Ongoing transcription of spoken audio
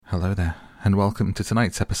Hello there, and welcome to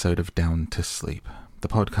tonight's episode of Down to Sleep, the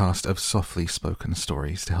podcast of softly spoken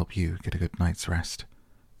stories to help you get a good night's rest.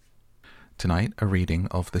 Tonight, a reading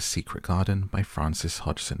of The Secret Garden by Frances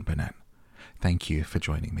Hodgson Burnett. Thank you for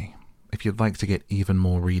joining me. If you'd like to get even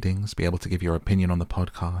more readings, be able to give your opinion on the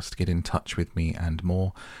podcast, get in touch with me and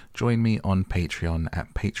more, join me on Patreon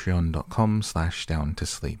at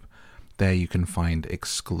patreon.com/downtosleep. There you can find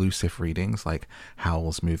exclusive readings like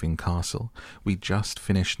Howl's Moving Castle. We just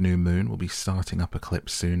finished New Moon, we'll be starting up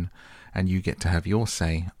Eclipse soon, and you get to have your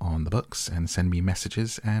say on the books and send me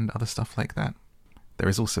messages and other stuff like that. There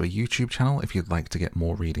is also a YouTube channel if you'd like to get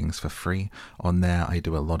more readings for free. On there I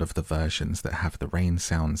do a lot of the versions that have the rain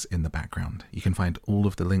sounds in the background. You can find all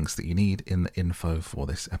of the links that you need in the info for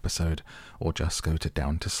this episode, or just go to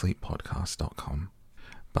downtosleeppodcast.com.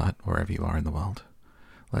 But wherever you are in the world,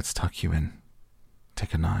 let's tuck you in,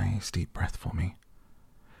 take a nice deep breath for me,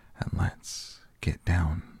 and let's get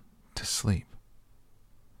down to sleep.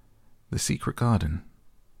 The Secret Garden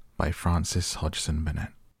by Frances Hodgson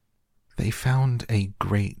Burnett. They found a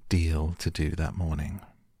great deal to do that morning,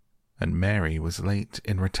 and Mary was late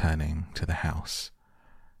in returning to the house,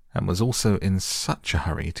 and was also in such a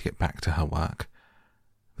hurry to get back to her work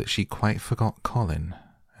that she quite forgot Colin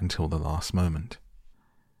until the last moment.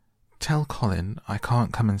 "Tell Colin I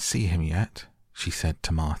can't come and see him yet," she said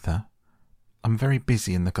to Martha. "I'm very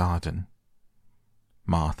busy in the garden."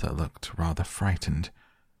 Martha looked rather frightened.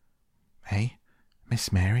 "Eh,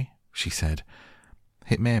 Miss Mary?" she said.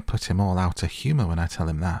 "It may put him all out of humour when I tell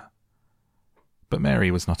him that." But Mary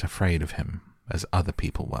was not afraid of him, as other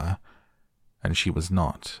people were, and she was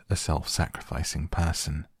not a self-sacrificing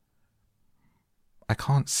person. "I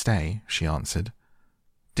can't stay," she answered.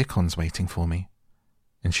 "Dickon's waiting for me."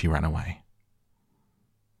 And she ran away.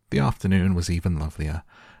 The afternoon was even lovelier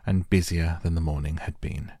and busier than the morning had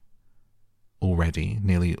been. Already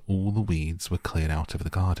nearly all the weeds were cleared out of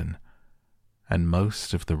the garden, and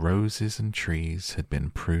most of the roses and trees had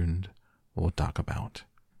been pruned or dug about.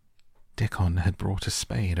 Dickon had brought a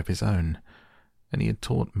spade of his own, and he had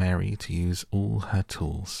taught Mary to use all her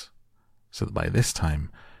tools, so that by this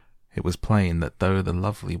time it was plain that though the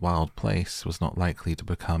lovely wild place was not likely to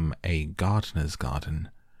become a gardener's garden,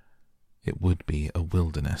 it would be a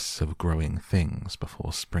wilderness of growing things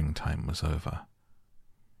before springtime was over.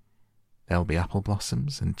 "There'll be apple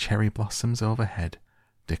blossoms and cherry blossoms overhead,"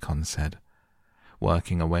 Dickon said,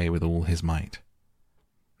 working away with all his might.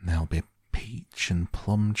 "There'll be peach and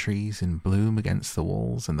plum trees in bloom against the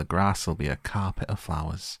walls, and the grass'll be a carpet of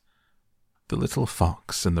flowers." The little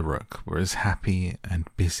fox and the rook were as happy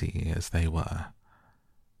and busy as they were,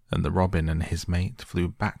 and the robin and his mate flew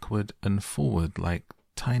backward and forward like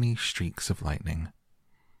tiny streaks of lightning.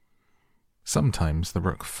 Sometimes the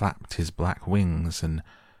rook flapped his black wings and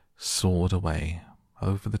soared away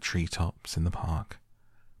over the treetops in the park.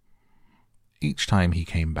 Each time he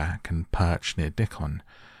came back and perched near Dickon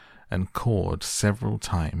and cawed several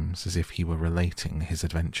times as if he were relating his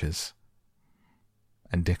adventures.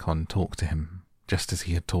 And Dickon talked to him, just as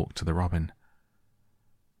he had talked to the robin.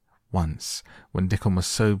 Once, when Dickon was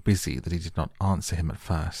so busy that he did not answer him at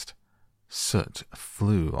first, Soot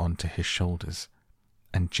flew onto his shoulders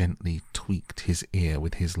and gently tweaked his ear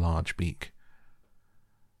with his large beak.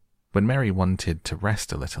 When Mary wanted to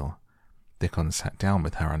rest a little, Dickon sat down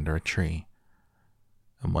with her under a tree,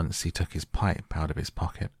 and once he took his pipe out of his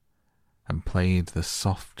pocket and played the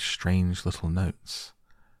soft, strange little notes,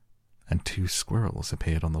 and 2 squirrels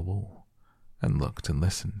appeared on the wall and looked and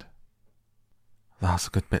listened. "That's a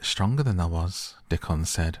good bit stronger than I was," Dickon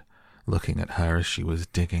said, looking at her as she was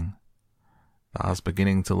digging. "That's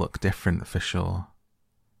beginning to look different for sure."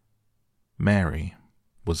 Mary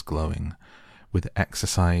was glowing with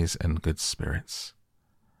exercise and good spirits.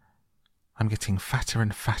 "I'm getting fatter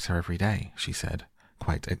and fatter every day," she said,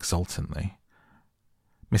 quite exultantly.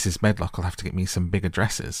 "Mrs. Medlock will have to get me some bigger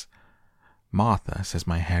dresses. Martha says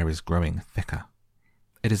my hair is growing thicker.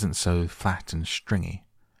 It isn't so flat and stringy."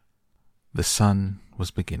 The sun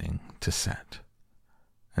was beginning to set,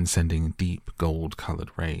 and sending deep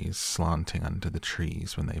gold-coloured rays slanting under the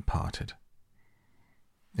trees when they parted.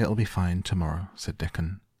 "It'll be fine tomorrow," said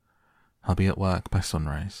Dickon. "I'll be at work by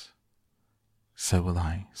sunrise." "So will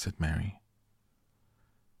I," said Mary.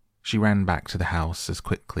 She ran back to the house as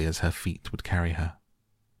quickly as her feet would carry her.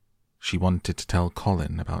 She wanted to tell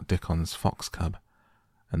Colin about Dickon's fox cub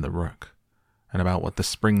and the rook, and about what the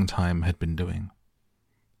springtime had been doing.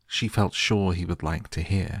 She felt sure he would like to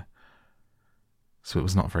hear, so it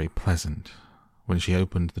was not very pleasant when she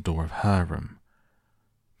opened the door of her room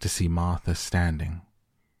to see Martha standing,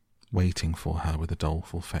 waiting for her with a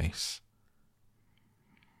doleful face.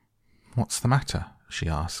 "What's the matter?" she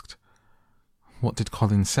asked. "What did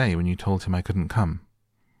Colin say when you told him I couldn't come?"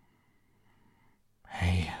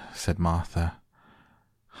 "Hey," said Martha,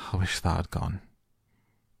 "I wish that had gone.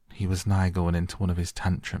 He was nigh going into one of his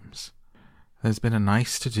tantrums. There's been a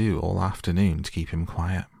nice to-do all afternoon to keep him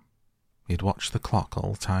quiet. He'd watched the clock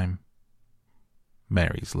all time."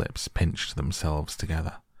 Mary's lips pinched themselves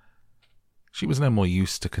together. She was no more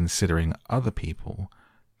used to considering other people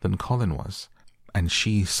than Colin was, and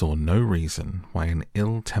she saw no reason why an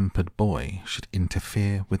ill-tempered boy should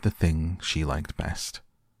interfere with the thing she liked best.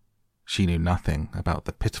 She knew nothing about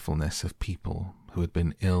the pitifulness of people who had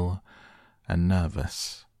been ill and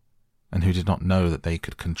nervous, and who did not know that they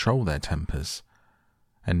could control their tempers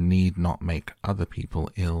and need not make other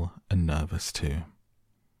people ill and nervous too.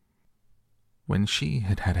 When she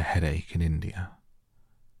had had a headache in India,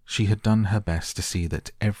 she had done her best to see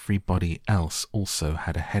that everybody else also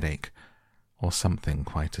had a headache or something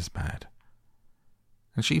quite as bad.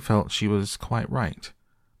 And she felt she was quite right.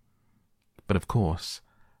 But of course,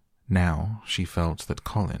 now she felt that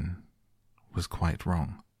Colin was quite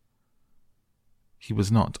wrong. He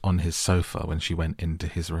was not on his sofa when she went into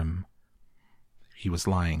his room. He was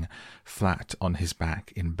lying flat on his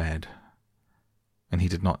back in bed, and he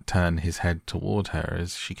did not turn his head toward her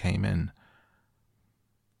as she came in.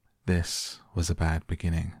 This was a bad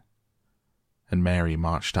beginning, and Mary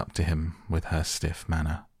marched up to him with her stiff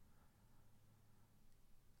manner.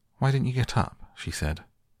 "Why didn't you get up?" she said.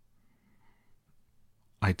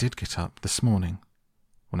 "I did get up this morning,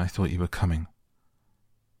 when I thought you were coming,"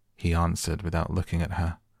 he answered without looking at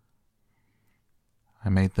her. "I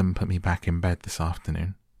made them put me back in bed this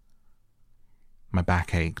afternoon. My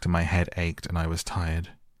back ached and my head ached and I was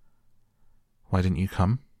tired. Why didn't you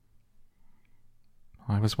come?"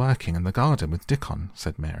 "I was working in the garden with Dickon,"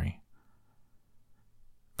 said Mary.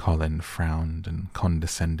 Colin frowned and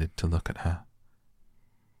condescended to look at her.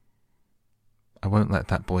 "I won't let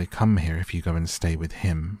that boy come here if you go and stay with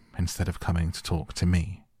him instead of coming to talk to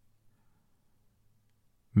me."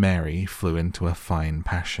 Mary flew into a fine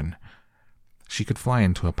passion. She could fly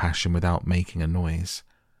into a passion without making a noise.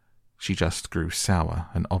 She just grew sour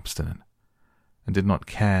and obstinate, and did not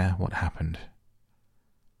care what happened.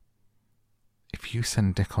 "If you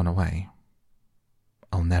send Dickon away,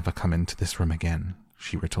 I'll never come into this room again,"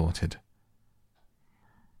 she retorted.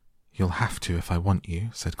 "You'll have to if I want you,"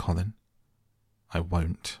 said Colin. "I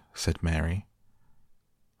won't," said Mary.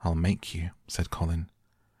 "I'll make you," said Colin.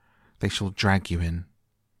 "They shall drag you in."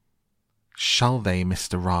 "Shall they,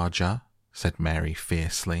 Mr. Rajah?" said Mary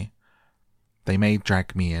fiercely. "They may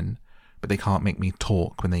drag me in, but they can't make me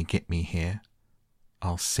talk when they get me here.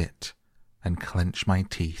 I'll sit and clench my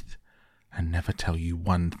teeth and never tell you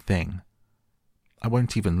one thing. I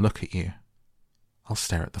won't even look at you. I'll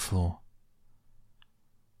stare at the floor."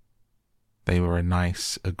 They were a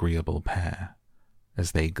nice, agreeable pair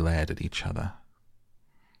as they glared at each other.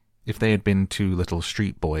 If they had been two little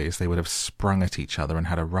street boys, they would have sprung at each other and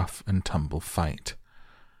had a rough and tumble fight.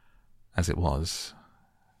 As it was,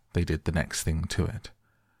 they did the next thing to it.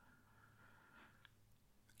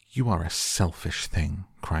 "You are a selfish thing,"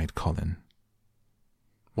 cried Colin.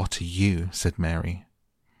 "What are you?" said Mary.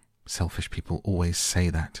 "Selfish people always say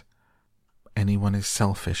that. Anyone is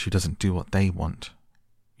selfish who doesn't do what they want.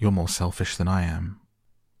 You're more selfish than I am.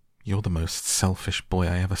 You're the most selfish boy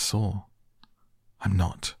I ever saw." "I'm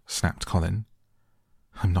not," snapped Colin.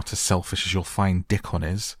 "I'm not as selfish as your fine Dickon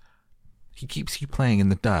is. He keeps you playing in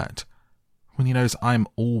the dirt when he knows I'm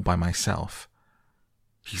all by myself.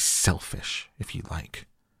 He's selfish, if you like."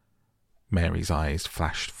 Mary's eyes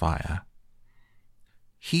flashed fire.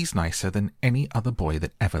 "He's nicer than any other boy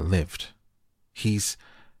that ever lived. He's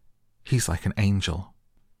like an angel."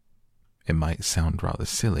 It might sound rather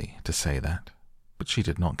silly to say that, but she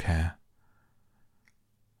did not care.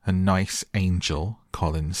 "A nice angel,"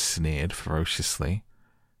 Colin sneered ferociously.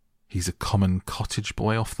 "He's a common cottage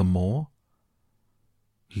boy off the moor."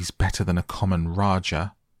 "He's better than a common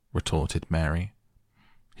Rajah," retorted Mary.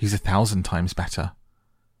 "He's 1,000 times better."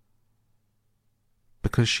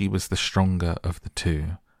 Because she was the stronger of the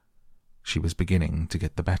two, she was beginning to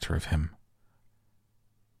get the better of him.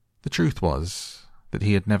 The truth was that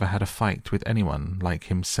he had never had a fight with anyone like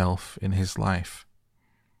himself in his life,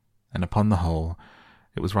 and upon the whole,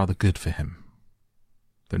 it was rather good for him,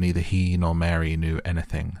 though neither he nor Mary knew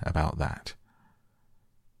anything about that.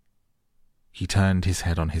 He turned his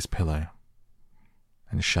head on his pillow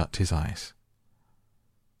and shut his eyes,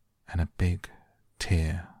 and a big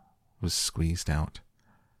tear was squeezed out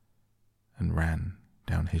and ran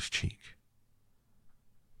down his cheek.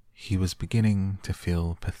 He was beginning to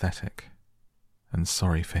feel pathetic and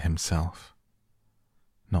sorry for himself,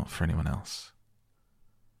 not for anyone else.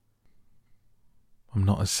 I'm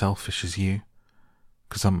not as selfish as you,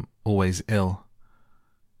 'cause I'm always ill,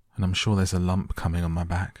 and I'm sure there's a lump coming on my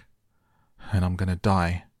back, and I'm going to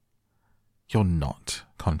die." "You're not,"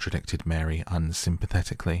 contradicted Mary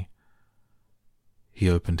unsympathetically. He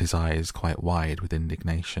opened his eyes quite wide with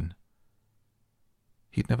indignation.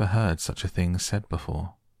 He'd never heard such a thing said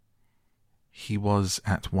before. He was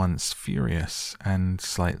at once furious and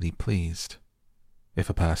slightly pleased, if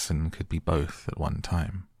a person could be both at one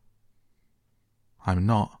time. "I'm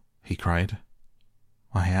not," he cried.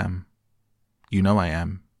 "I am. You know I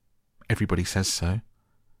am. Everybody says so."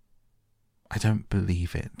 "I don't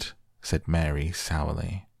believe it," said Mary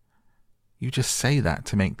sourly. "You just say that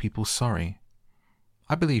to make people sorry.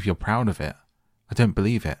 I believe you're proud of it. I don't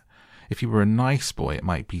believe it. If you were a nice boy, it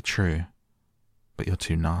might be true. But you're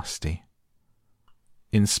too nasty."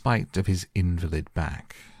 In spite of his invalid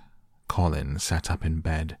back, Colin sat up in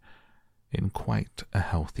bed in quite a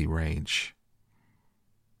healthy rage.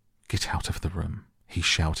 "Get out of the room," he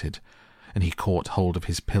shouted, and he caught hold of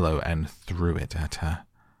his pillow and threw it at her.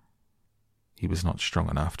 He was not strong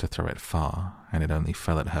enough to throw it far, and it only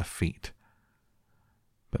fell at her feet.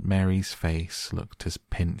 But Mary's face looked as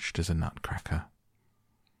pinched as a nutcracker.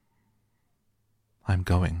 "I'm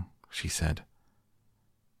going," she said,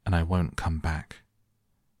 "and I won't come back."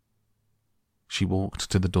 She walked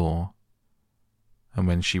to the door, and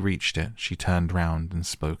when she reached it, she turned round and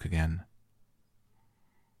spoke again.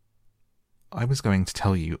 "I was going to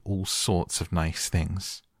tell you all sorts of nice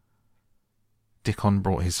things. Dickon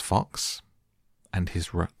brought his fox and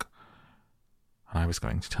his rook, and I was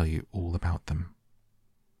going to tell you all about them.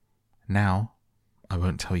 Now, I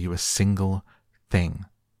won't tell you a single thing."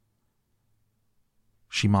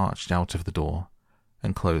 She marched out of the door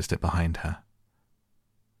and closed it behind her.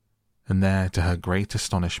 And there, to her great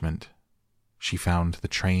astonishment, she found the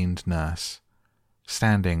trained nurse,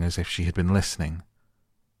 standing as if she had been listening,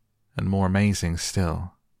 and more amazing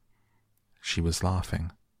still, she was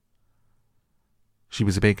laughing. She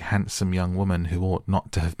was a big, handsome young woman who ought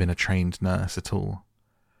not to have been a trained nurse at all.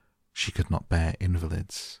 She could not bear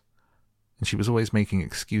invalids, and she was always making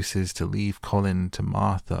excuses to leave Colin to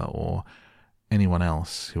Martha or anyone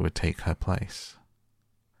else who would take her place.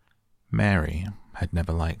 Mary had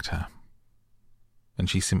never liked her, and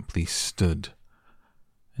she simply stood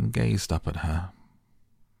and gazed up at her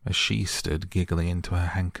as she stood giggling into her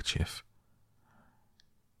handkerchief.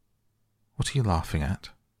 "What are you laughing at?"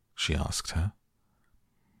 she asked her.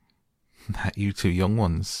 "At you two young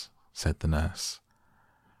ones," said the nurse.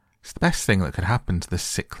 "It's the best thing that could happen to this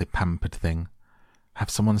sickly, pampered thing. Have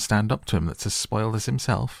someone stand up to him that's as spoiled as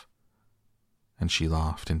himself." And she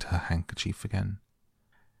laughed into her handkerchief again.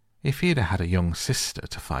 "If he'd had a young sister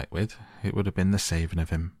to fight with, it would have been the saving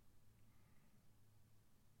of him."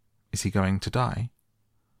 "Is he going to die?"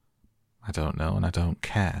 "I don't know, and I don't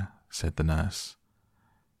care," said the nurse.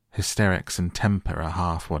 "Hysterics and temper are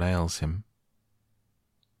half what ails him."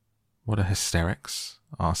 "What are hysterics?"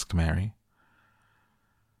 asked Mary.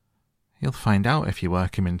 "You'll find out if you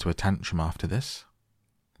work him into a tantrum after this.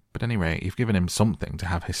 But at any rate, you've given him something to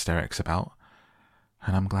have hysterics about,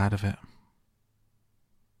 and I'm glad of it."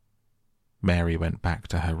 Mary went back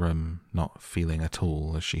to her room, not feeling at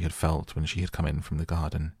all as she had felt when she had come in from the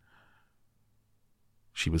garden.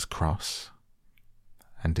 She was cross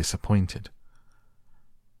and disappointed,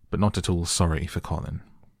 but not at all sorry for Colin.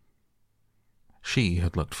 She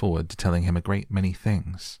had looked forward to telling him a great many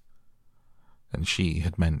things, and she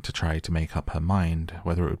had meant to try to make up her mind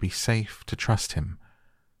whether it would be safe to trust him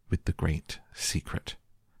with the great secret.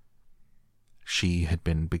 She had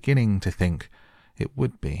been beginning to think it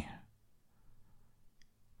would be,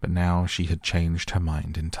 but now she had changed her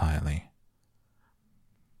mind entirely.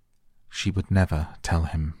 She would never tell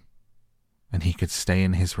him, and he could stay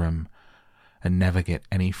in his room and never get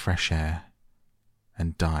any fresh air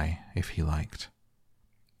and die if he liked.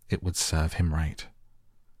 It would serve him right.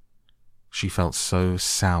 She felt so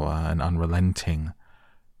sour and unrelenting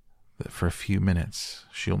that for a few minutes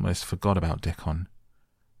she almost forgot about Dickon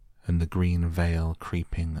and the green veil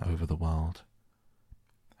creeping over the world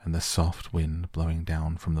and the soft wind blowing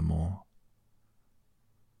down from the moor.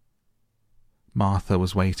 Martha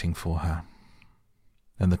was waiting for her,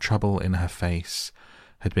 and the trouble in her face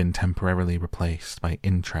had been temporarily replaced by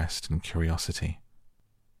interest and curiosity.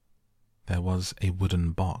 There was a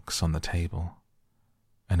wooden box on the table,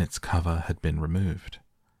 and its cover had been removed,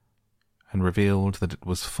 and revealed that it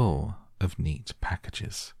was full of neat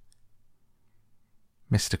packages.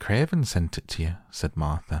 "Mr. Craven sent it to you," said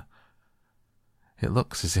Martha. "It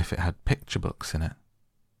looks as if it had picture books in it."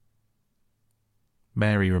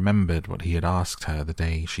 Mary remembered what he had asked her the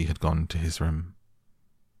day she had gone to his room.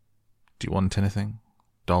 Do you want anything?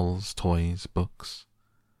 Dolls, toys, books?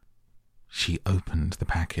 She opened the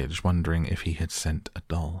package, wondering if he had sent a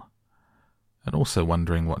doll, and also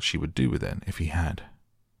wondering what she would do with it if he had.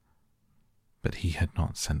 But he had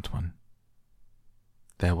not sent one.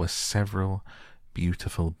 There were several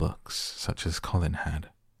beautiful books, such as Colin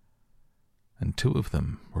had, and 2 of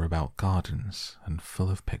them were about gardens and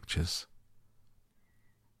full of pictures.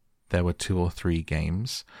 There were 2 or 3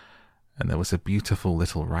 games, and there was a beautiful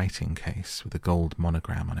little writing case with a gold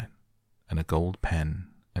monogram on it, and a gold pen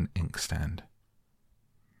and inkstand.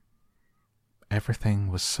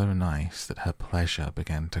 Everything was so nice that her pleasure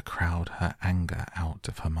began to crowd her anger out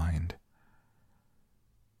of her mind.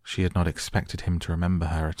 She had not expected him to remember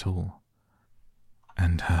her at all,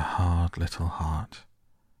 and her hard little heart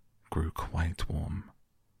grew quite warm.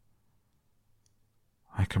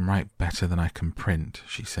 "I can write better than I can print,"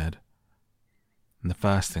 she said, "and the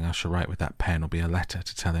first thing I shall write with that pen will be a letter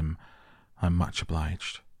to tell him I'm much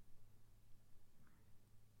obliged."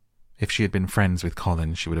 If she had been friends with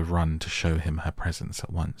Colin, she would have run to show him her presents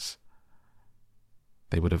at once.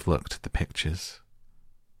 They would have looked at the pictures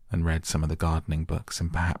and read some of the gardening books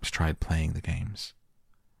and perhaps tried playing the games.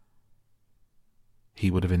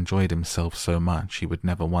 He would have enjoyed himself so much he would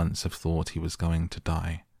never once have thought he was going to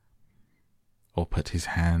die, or put his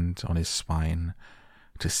hand on his spine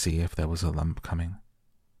to see if there was a lump coming.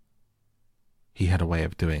 He had a way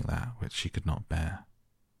of doing that which she could not bear.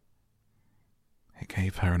 It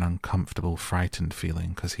gave her an uncomfortable, frightened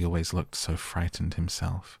feeling because he always looked so frightened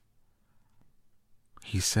himself.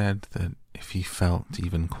 He said that if he felt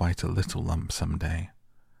even quite a little lump some day,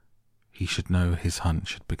 he should know his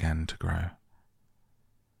hunch had begun to grow.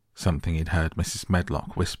 Something he'd heard Mrs.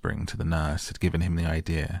 Medlock whispering to the nurse had given him the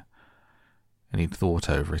idea, and he'd thought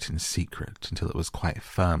over it in secret until it was quite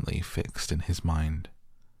firmly fixed in his mind.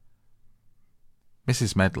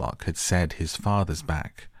 Mrs. Medlock had said his father's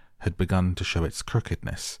back had begun to show its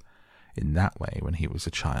crookedness in that way when he was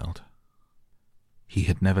a child. He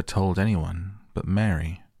had never told anyone but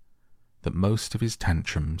Mary that most of his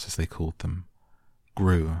tantrums, as they called them,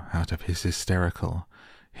 grew out of his hysterical,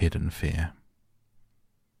 hidden fear.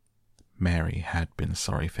 Mary had been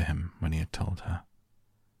sorry for him when he had told her.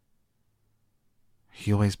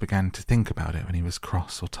 He always began to think about it when he was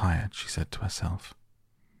cross or tired, she said to herself.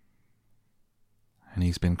 And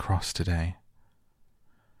he's been cross today.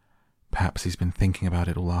 Perhaps he's been thinking about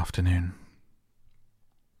it all afternoon.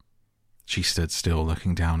 She stood still,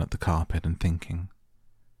 looking down at the carpet and thinking.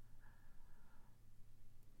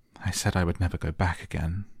 I said I would never go back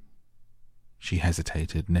again. She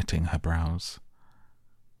hesitated, knitting her brows.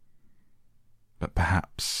 But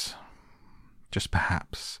perhaps, just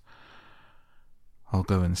perhaps, I'll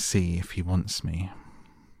go and see if he wants me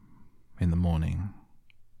in the morning.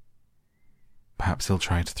 Perhaps he'll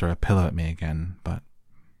try to throw a pillow at me again, but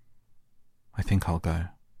I think I'll go.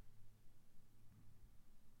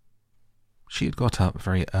 She had got up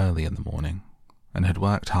very early in the morning and had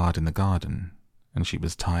worked hard in the garden, and she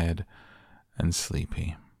was tired and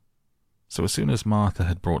sleepy. So as soon as Martha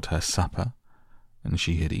had brought her supper and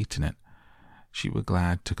she had eaten it, she was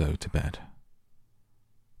glad to go to bed.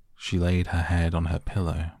 She laid her head on her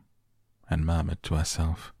pillow and murmured to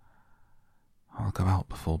herself, I'll go out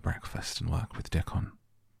before breakfast and work with Dickon,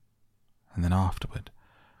 and then afterward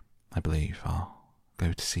I believe I'll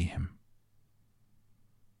go to see him.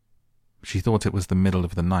 She thought it was the middle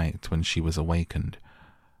of the night when she was awakened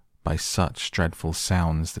by such dreadful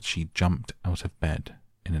sounds that she jumped out of bed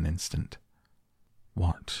in an instant.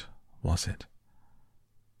 What was it?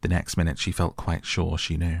 The next minute she felt quite sure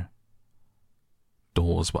she knew.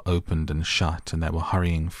 Doors were opened and shut, and there were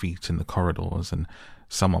hurrying feet in the corridors, and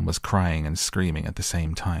someone was crying and screaming at the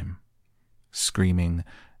same time. Screaming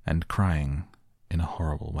and crying in a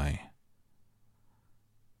horrible way.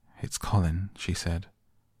 It's Colin, she said.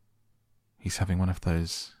 He's having one of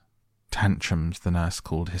those tantrums the nurse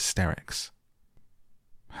called hysterics.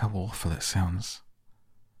 How awful it sounds.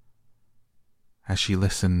 As she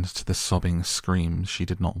listened to the sobbing screams, she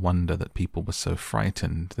did not wonder that people were so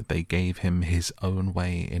frightened that they gave him his own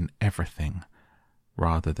way in everything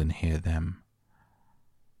rather than hear them.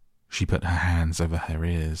 She put her hands over her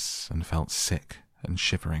ears and felt sick and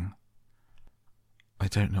shivering. I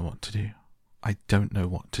don't know what to do. I don't know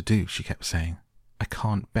what to do, she kept saying. I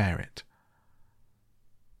can't bear it.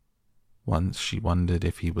 Once she wondered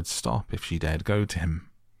if he would stop if she dared go to him.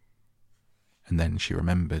 And then she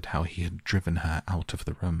remembered how he had driven her out of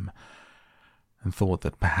the room and thought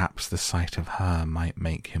that perhaps the sight of her might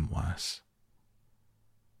make him worse.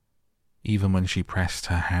 Even when she pressed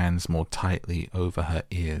her hands more tightly over her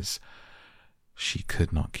ears, she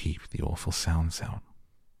could not keep the awful sounds out.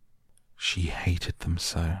 She hated them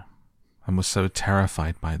so, and was so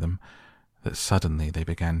terrified by them that suddenly they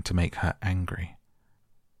began to make her angry,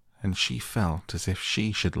 and she felt as if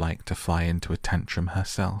she should like to fly into a tantrum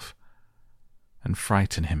herself and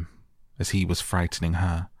frighten him as he was frightening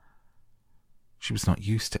her. She was not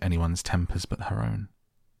used to anyone's tempers but her own.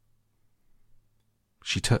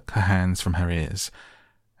 She took her hands from her ears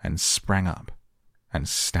and sprang up and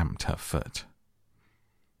stamped her foot.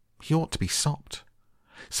 He ought to be stopped.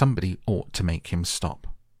 Somebody ought to make him stop.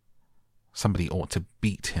 Somebody ought to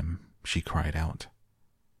beat him, she cried out.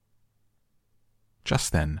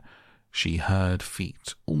 Just then, she heard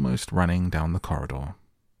feet almost running down the corridor,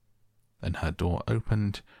 and her door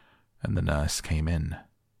opened and the nurse came in.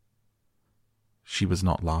 She was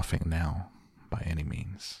not laughing now, by any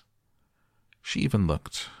means. She even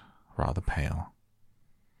looked rather pale.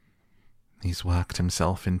 "He's worked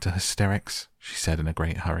himself into hysterics," she said in a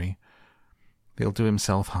great hurry. "He'll do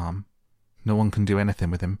himself harm. No one can do anything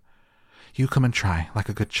with him. You come and try, like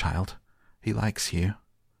a good child. He likes you."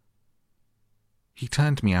 "He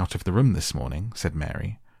turned me out of the room this morning," said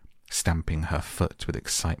Mary, stamping her foot with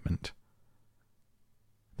excitement.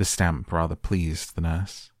 The stamp rather pleased the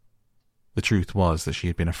nurse. The truth was that she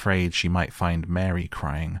had been afraid she might find Mary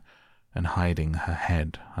crying and hiding her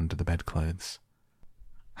head under the bedclothes.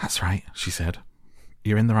 "That's right," she said.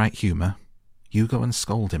 "You're in the right humour. You go and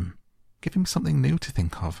scold him. Give him something new to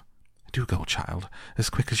think of. Do go, child,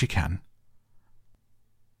 as quick as you can."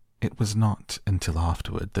 It was not until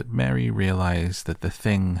afterward that Mary realized that the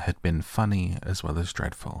thing had been funny as well as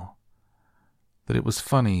dreadful. That it was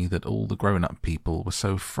funny that all the grown-up people were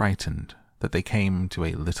so frightened that they came to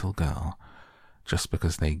a little girl just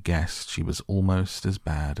because they guessed she was almost as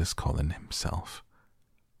bad as Colin himself.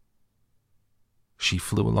 She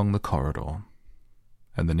flew along the corridor,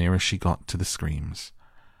 and the nearer she got to the screams,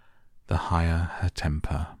 the higher her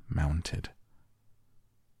temper mounted.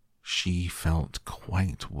 She felt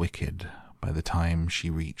quite wicked by the time she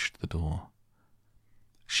reached the door.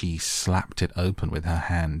 She slapped it open with her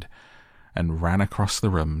hand and ran across the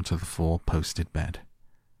room to the four-posted bed.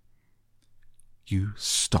 "You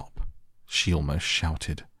stop," she almost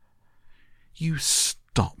shouted. "You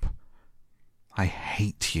stop. I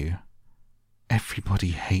hate you.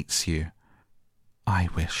 Everybody hates you. I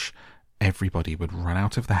wish everybody would run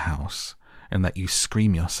out of the house and let you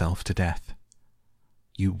scream yourself to death.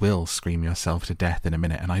 You will scream yourself to death in a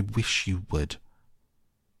minute, and I wish you would."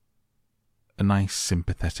 A nice,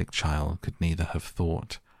 sympathetic child could neither have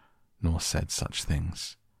thought nor said such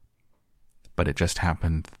things. But it just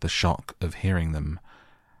happened that the shock of hearing them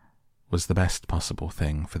was the best possible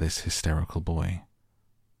thing for this hysterical boy,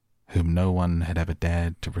 whom no one had ever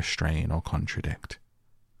dared to restrain or contradict.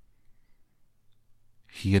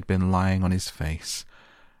 He had been lying on his face,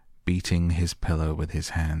 beating his pillow with his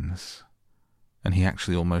hands, and he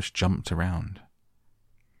actually almost jumped around.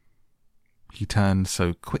 He turned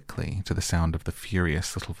so quickly to the sound of the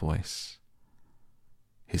furious little voice.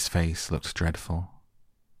 His face looked dreadful,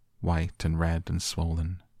 white and red and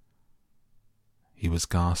swollen. He was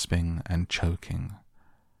gasping and choking,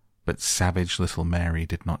 but savage little Mary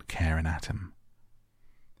did not care an atom.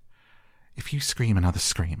 "If you scream another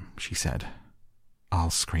scream," she said,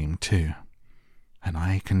 "I'll scream too. And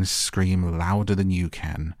I can scream louder than you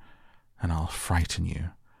can, and I'll frighten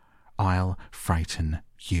you. I'll frighten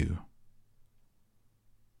you."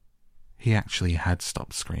 He actually had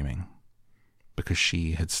stopped screaming, because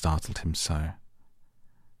she had startled him so.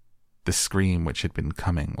 The scream which had been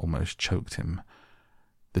coming almost choked him.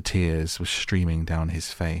 The tears were streaming down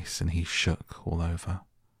his face, and he shook all over.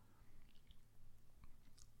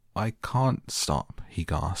 "I can't stop," he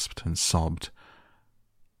gasped and sobbed.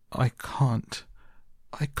 "I can't.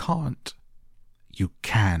 I can't." "You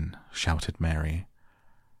can," shouted Mary.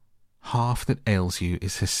 "Half that ails you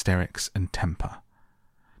is hysterics and temper.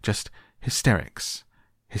 Just hysterics,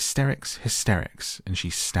 hysterics, hysterics," and she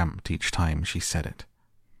stamped each time she said it.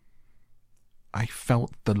 "I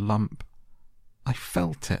felt the lump. I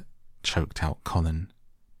felt it," choked out Colin.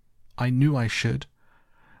 "I knew I should.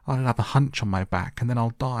 I'll have a hunch on my back and then I'll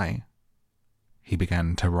die." He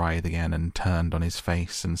began to writhe again and turned on his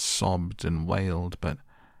face and sobbed and wailed, but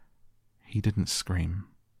he didn't scream.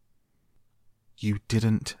 "You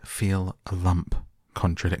didn't feel a lump,"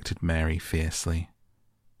 contradicted Mary fiercely.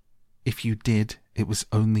 "If you did, it was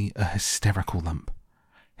only a hysterical lump.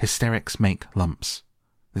 Hysterics make lumps.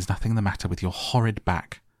 There's nothing the matter with your horrid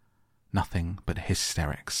back. Nothing but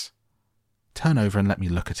hysterics. Turn over and let me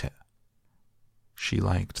look at it." She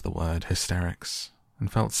liked the word hysterics,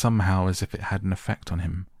 and felt somehow as if it had an effect on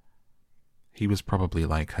him. He was probably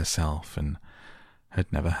like herself, and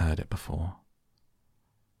had never heard it before.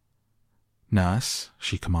 "Nurse,"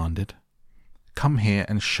 she commanded, "come here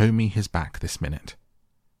and show me his back this minute."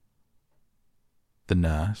 The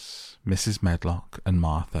nurse, Mrs. Medlock, and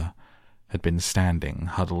Martha had been standing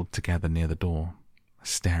huddled together near the door,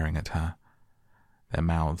 staring at her, their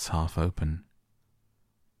mouths half open.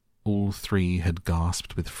 All three had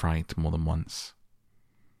gasped with fright more than once.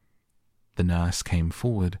 The nurse came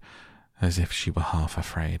forward as if she were half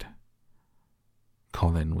afraid.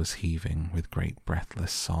 Colin was heaving with great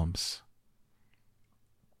breathless sobs.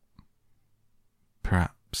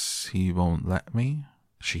 "Perhaps he won't let me?"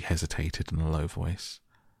 she hesitated in a low voice.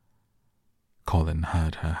 Colin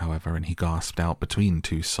heard her, however, and he gasped out between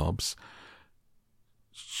two sobs,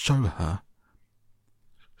 "Show her.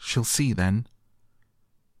 She'll see then."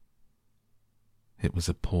 It was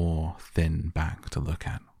a poor, thin back to look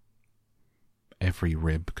at. Every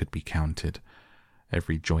rib could be counted,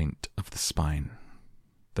 every joint of the spine,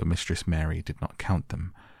 though Mistress Mary did not count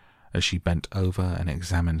them, as she bent over and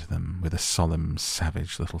examined them with a solemn,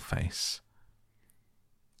 savage little face.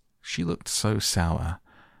 She looked so sour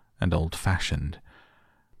and old-fashioned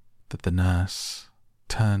that the nurse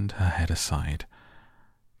turned her head aside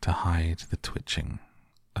to hide the twitching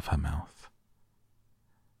of her mouth.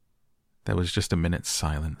 There was just a minute's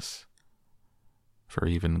silence, for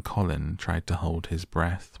even Colin tried to hold his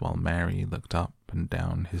breath while Mary looked up and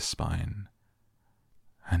down his spine,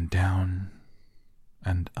 and down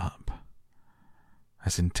and up,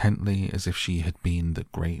 as intently as if she had been the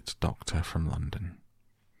great doctor from London.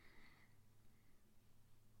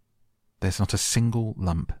 "There's not a single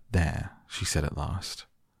lump there," she said at last.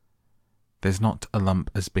 "There's not a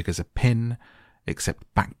lump as big as a pin,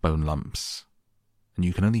 except backbone lumps, and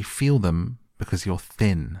you can only feel them because you're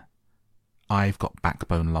thin. I've got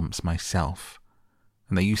backbone lumps myself,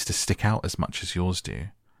 and they used to stick out as much as yours do,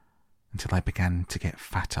 until I began to get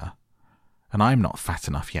fatter, and I'm not fat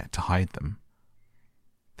enough yet to hide them.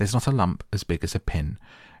 There's not a lump as big as a pin.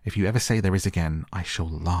 If you ever say there is again, I shall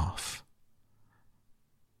laugh."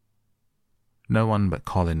 No one but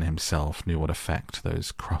Colin himself knew what effect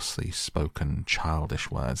those crossly spoken, childish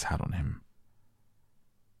words had on him.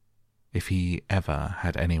 If he ever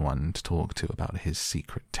had anyone to talk to about his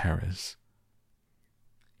secret terrors,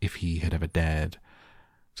 if he had ever dared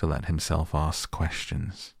to let himself ask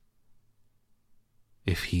questions,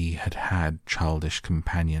 if he had had childish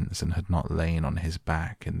companions and had not lain on his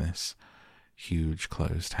back in this huge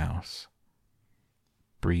closed house,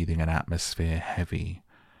 breathing an atmosphere heavy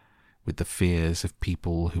with the fears of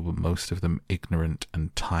people who were most of them ignorant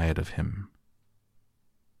and tired of him,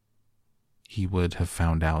 he would have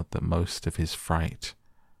found out that most of his fright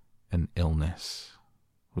and illness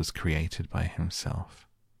was created by himself.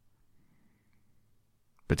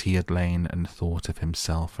 But he had lain and thought of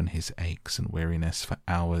himself and his aches and weariness for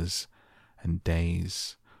hours and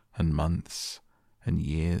days and months and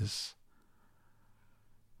years.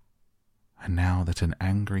 And now that an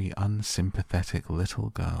angry, unsympathetic little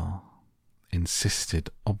girl insisted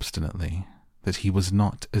obstinately that he was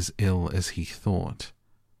not as ill as he thought,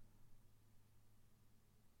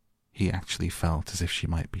 he actually felt as if she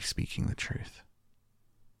might be speaking the truth.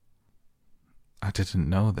 "I didn't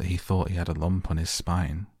know that he thought he had a lump on his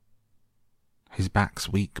spine. His back's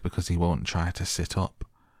weak because he won't try to sit up.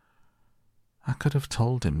 I could have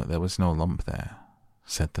told him that there was no lump there,"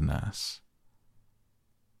 said the nurse.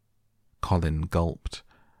 Colin gulped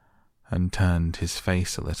and turned his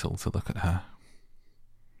face a little to look at her.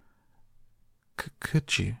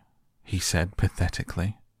 Could you?" he said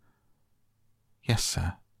pathetically. "Yes,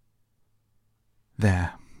 sir."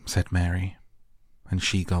 "There," said Mary, and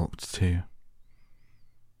she gulped too.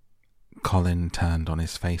 Colin turned on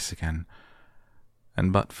his face again,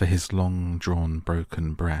 and but for his long-drawn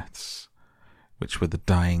broken breaths, which were the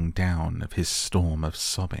dying down of his storm of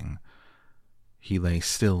sobbing, he lay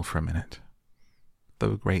still for a minute,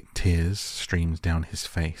 though great tears streamed down his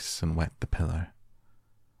face and wet the pillow.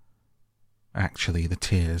 Actually, the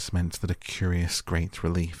tears meant that a curious great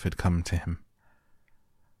relief had come to him.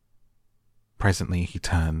 Presently he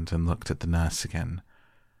turned and looked at the nurse again,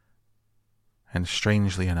 and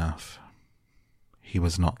strangely enough, he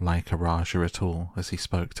was not like a Rajah at all as he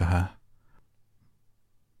spoke to her.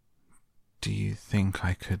 "Do you think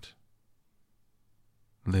I could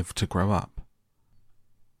live to grow up?"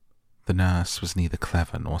 The nurse was neither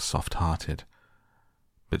clever nor soft-hearted,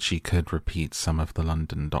 but she could repeat some of the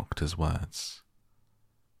London doctor's words.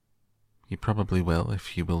 "You probably will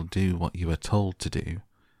if you will do what you are told to do,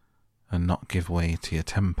 and not give way to your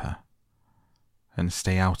temper, and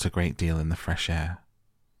stay out a great deal in the fresh air."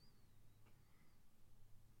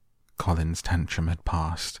 Colin's tantrum had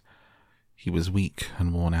passed. He was weak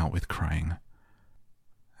and worn out with crying,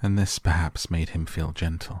 and this perhaps made him feel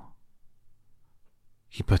gentle.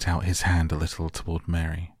 He put out his hand a little toward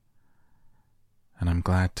Mary, and I'm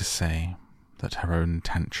glad to say that her own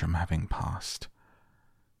tantrum having passed,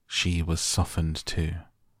 she was softened too,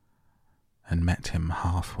 and met him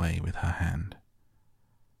halfway with her hand,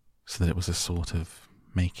 so that it was a sort of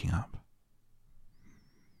making up.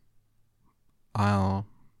 I'll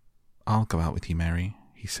go out with you, Mary,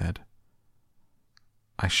 he said.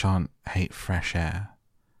 I shan't hate fresh air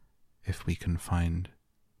if we can find...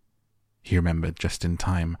 He remembered just in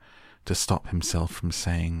time to stop himself from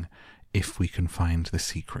saying, if we can find the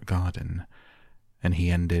secret garden, and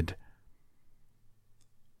he ended,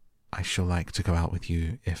 I shall like to go out with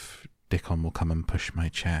you if Dickon will come and push my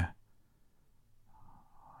chair.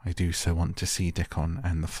 I do so want to see Dickon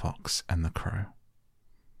and the fox and the crow.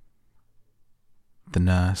 The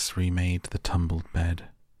nurse remade the tumbled bed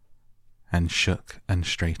and shook and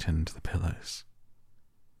straightened the pillows.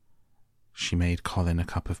 She made Colin a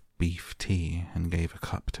cup of beef tea and gave a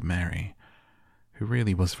cup to Mary, who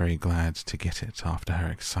really was very glad to get it after her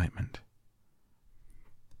excitement.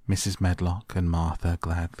 Mrs. Medlock and Martha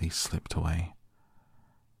gladly slipped away,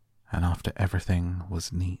 and after everything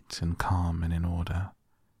was neat and calm and in order,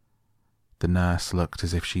 the nurse looked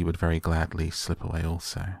as if she would very gladly slip away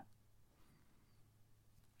also.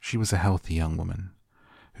 She was a healthy young woman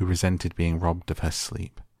who resented being robbed of her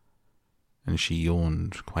sleep, and she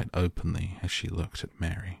yawned quite openly as she looked at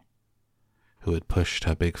Mary, who had pushed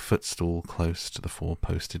her big footstool close to the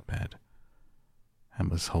four-posted bed and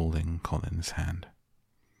was holding Colin's hand.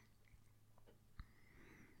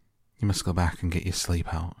 You must go back and get your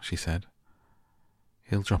sleep out, she said.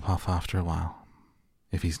 He'll drop off after a while,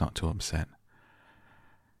 if he's not too upset.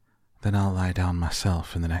 Then I'll lie down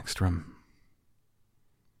myself in the next room.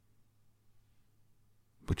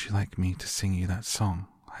 Would you like me to sing you that song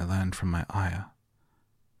I learned from my ayah?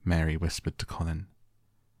 Mary whispered to Colin.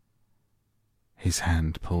 His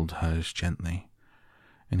hand pulled hers gently,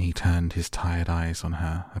 and he turned his tired eyes on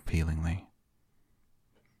her appealingly.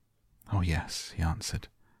 Oh yes, he answered.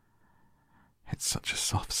 It's such a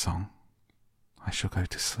soft song. I shall go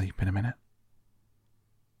to sleep in a minute.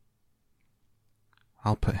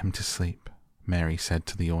 I'll put him to sleep, Mary said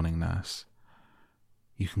to the yawning nurse.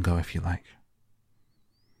 You can go if you like.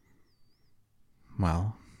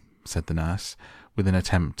 Well, said the nurse, with an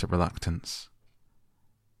attempt at reluctance.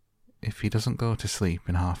 If he doesn't go to sleep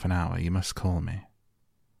in half an hour, you must call me.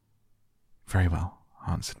 Very well,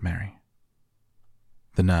 answered Mary.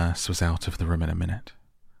 The nurse was out of the room in a minute,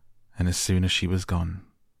 and as soon as she was gone,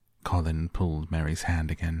 Colin pulled Mary's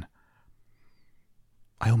hand again.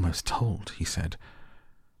 I almost told, he said,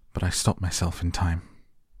 but I stopped myself in time.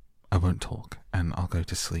 I won't talk, and I'll go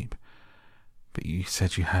to sleep. But you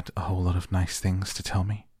said you had a whole lot of nice things to tell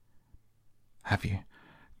me. Have you?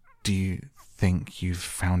 Do you think you've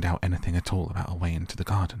found out anything at all about a way into the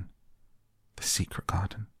garden? The secret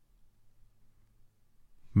garden?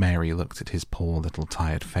 Mary looked at his poor little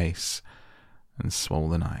tired face and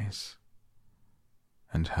swollen eyes,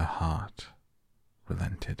 and her heart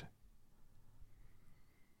relented.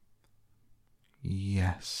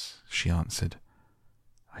 Yes, she answered.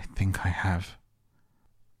 I think I have.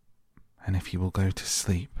 And if you will go to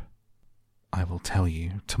sleep, I will tell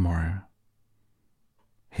you tomorrow.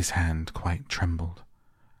 His hand quite trembled.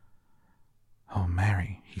 Oh,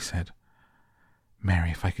 Mary, he said.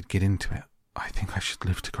 Mary, if I could get into it, I think I should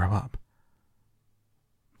live to grow up.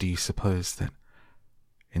 Do you suppose that,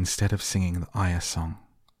 instead of singing the ayah song,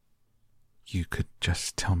 you could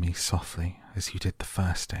just tell me softly, as you did the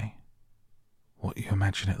first day, what you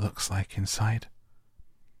imagine it looks like inside?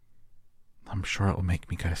 I'm sure it will make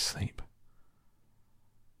me go to sleep.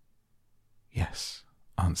 Yes,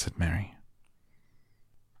 answered Mary.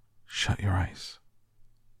 Shut your eyes.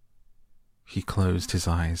 He closed his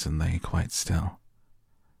eyes and lay quite still,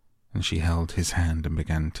 and she held his hand and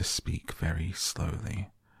began to speak very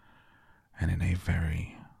slowly and in a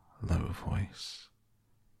very low voice.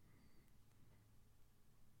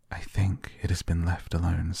 I think it has been left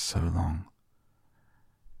alone so long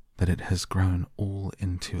that it has grown all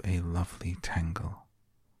into a lovely tangle.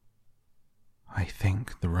 I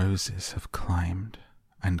think the roses have climbed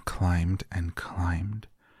and climbed and climbed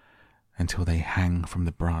until they hang from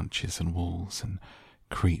the branches and walls and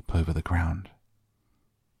creep over the ground,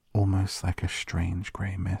 almost like a strange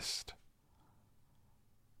grey mist.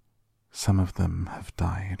 Some of them have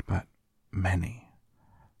died, but many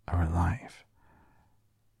are alive,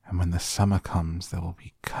 and when the summer comes there will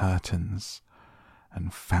be curtains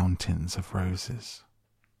and fountains of roses.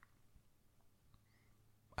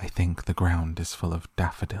 I think the ground is full of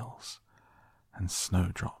daffodils and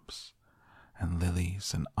snowdrops and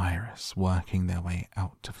lilies and iris working their way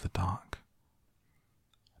out of the dark.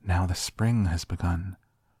 Now the spring has begun.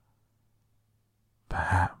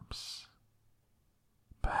 Perhaps.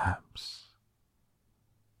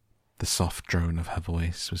 The soft drone of her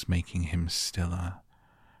voice was making him stiller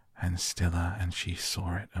and stiller, and she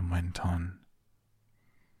saw it and went on.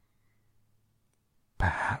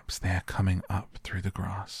 Perhaps they are coming up through the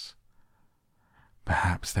grass.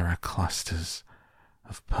 Perhaps there are clusters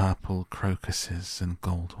of purple crocuses and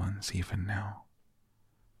gold ones even now.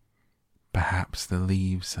 Perhaps the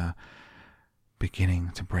leaves are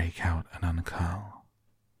beginning to break out and uncurl.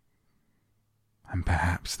 And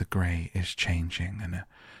perhaps the grey is changing and a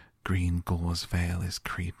green gauze veil is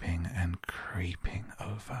creeping and creeping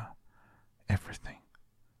over everything.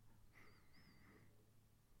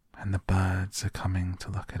 And the birds are coming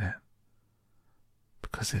to look at it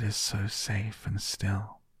because it is so safe and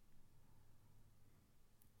still.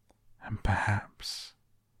 And perhaps,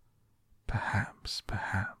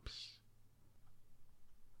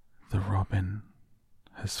 the robin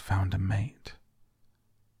has found a mate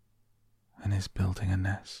and is building a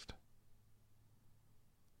nest.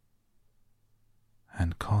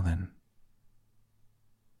 And Colin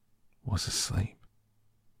was asleep.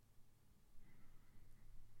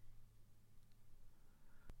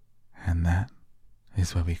 And that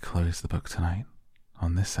is where we close the book tonight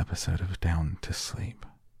on this episode of Down to Sleep.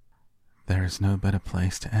 There is no better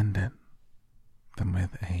place to end it than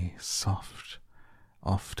with a soft,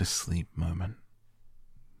 off to sleep moment.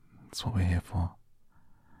 That's what we're here for.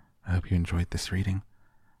 I hope you enjoyed this reading.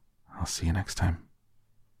 I'll see you next time.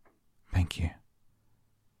 Thank you,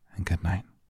 and good night.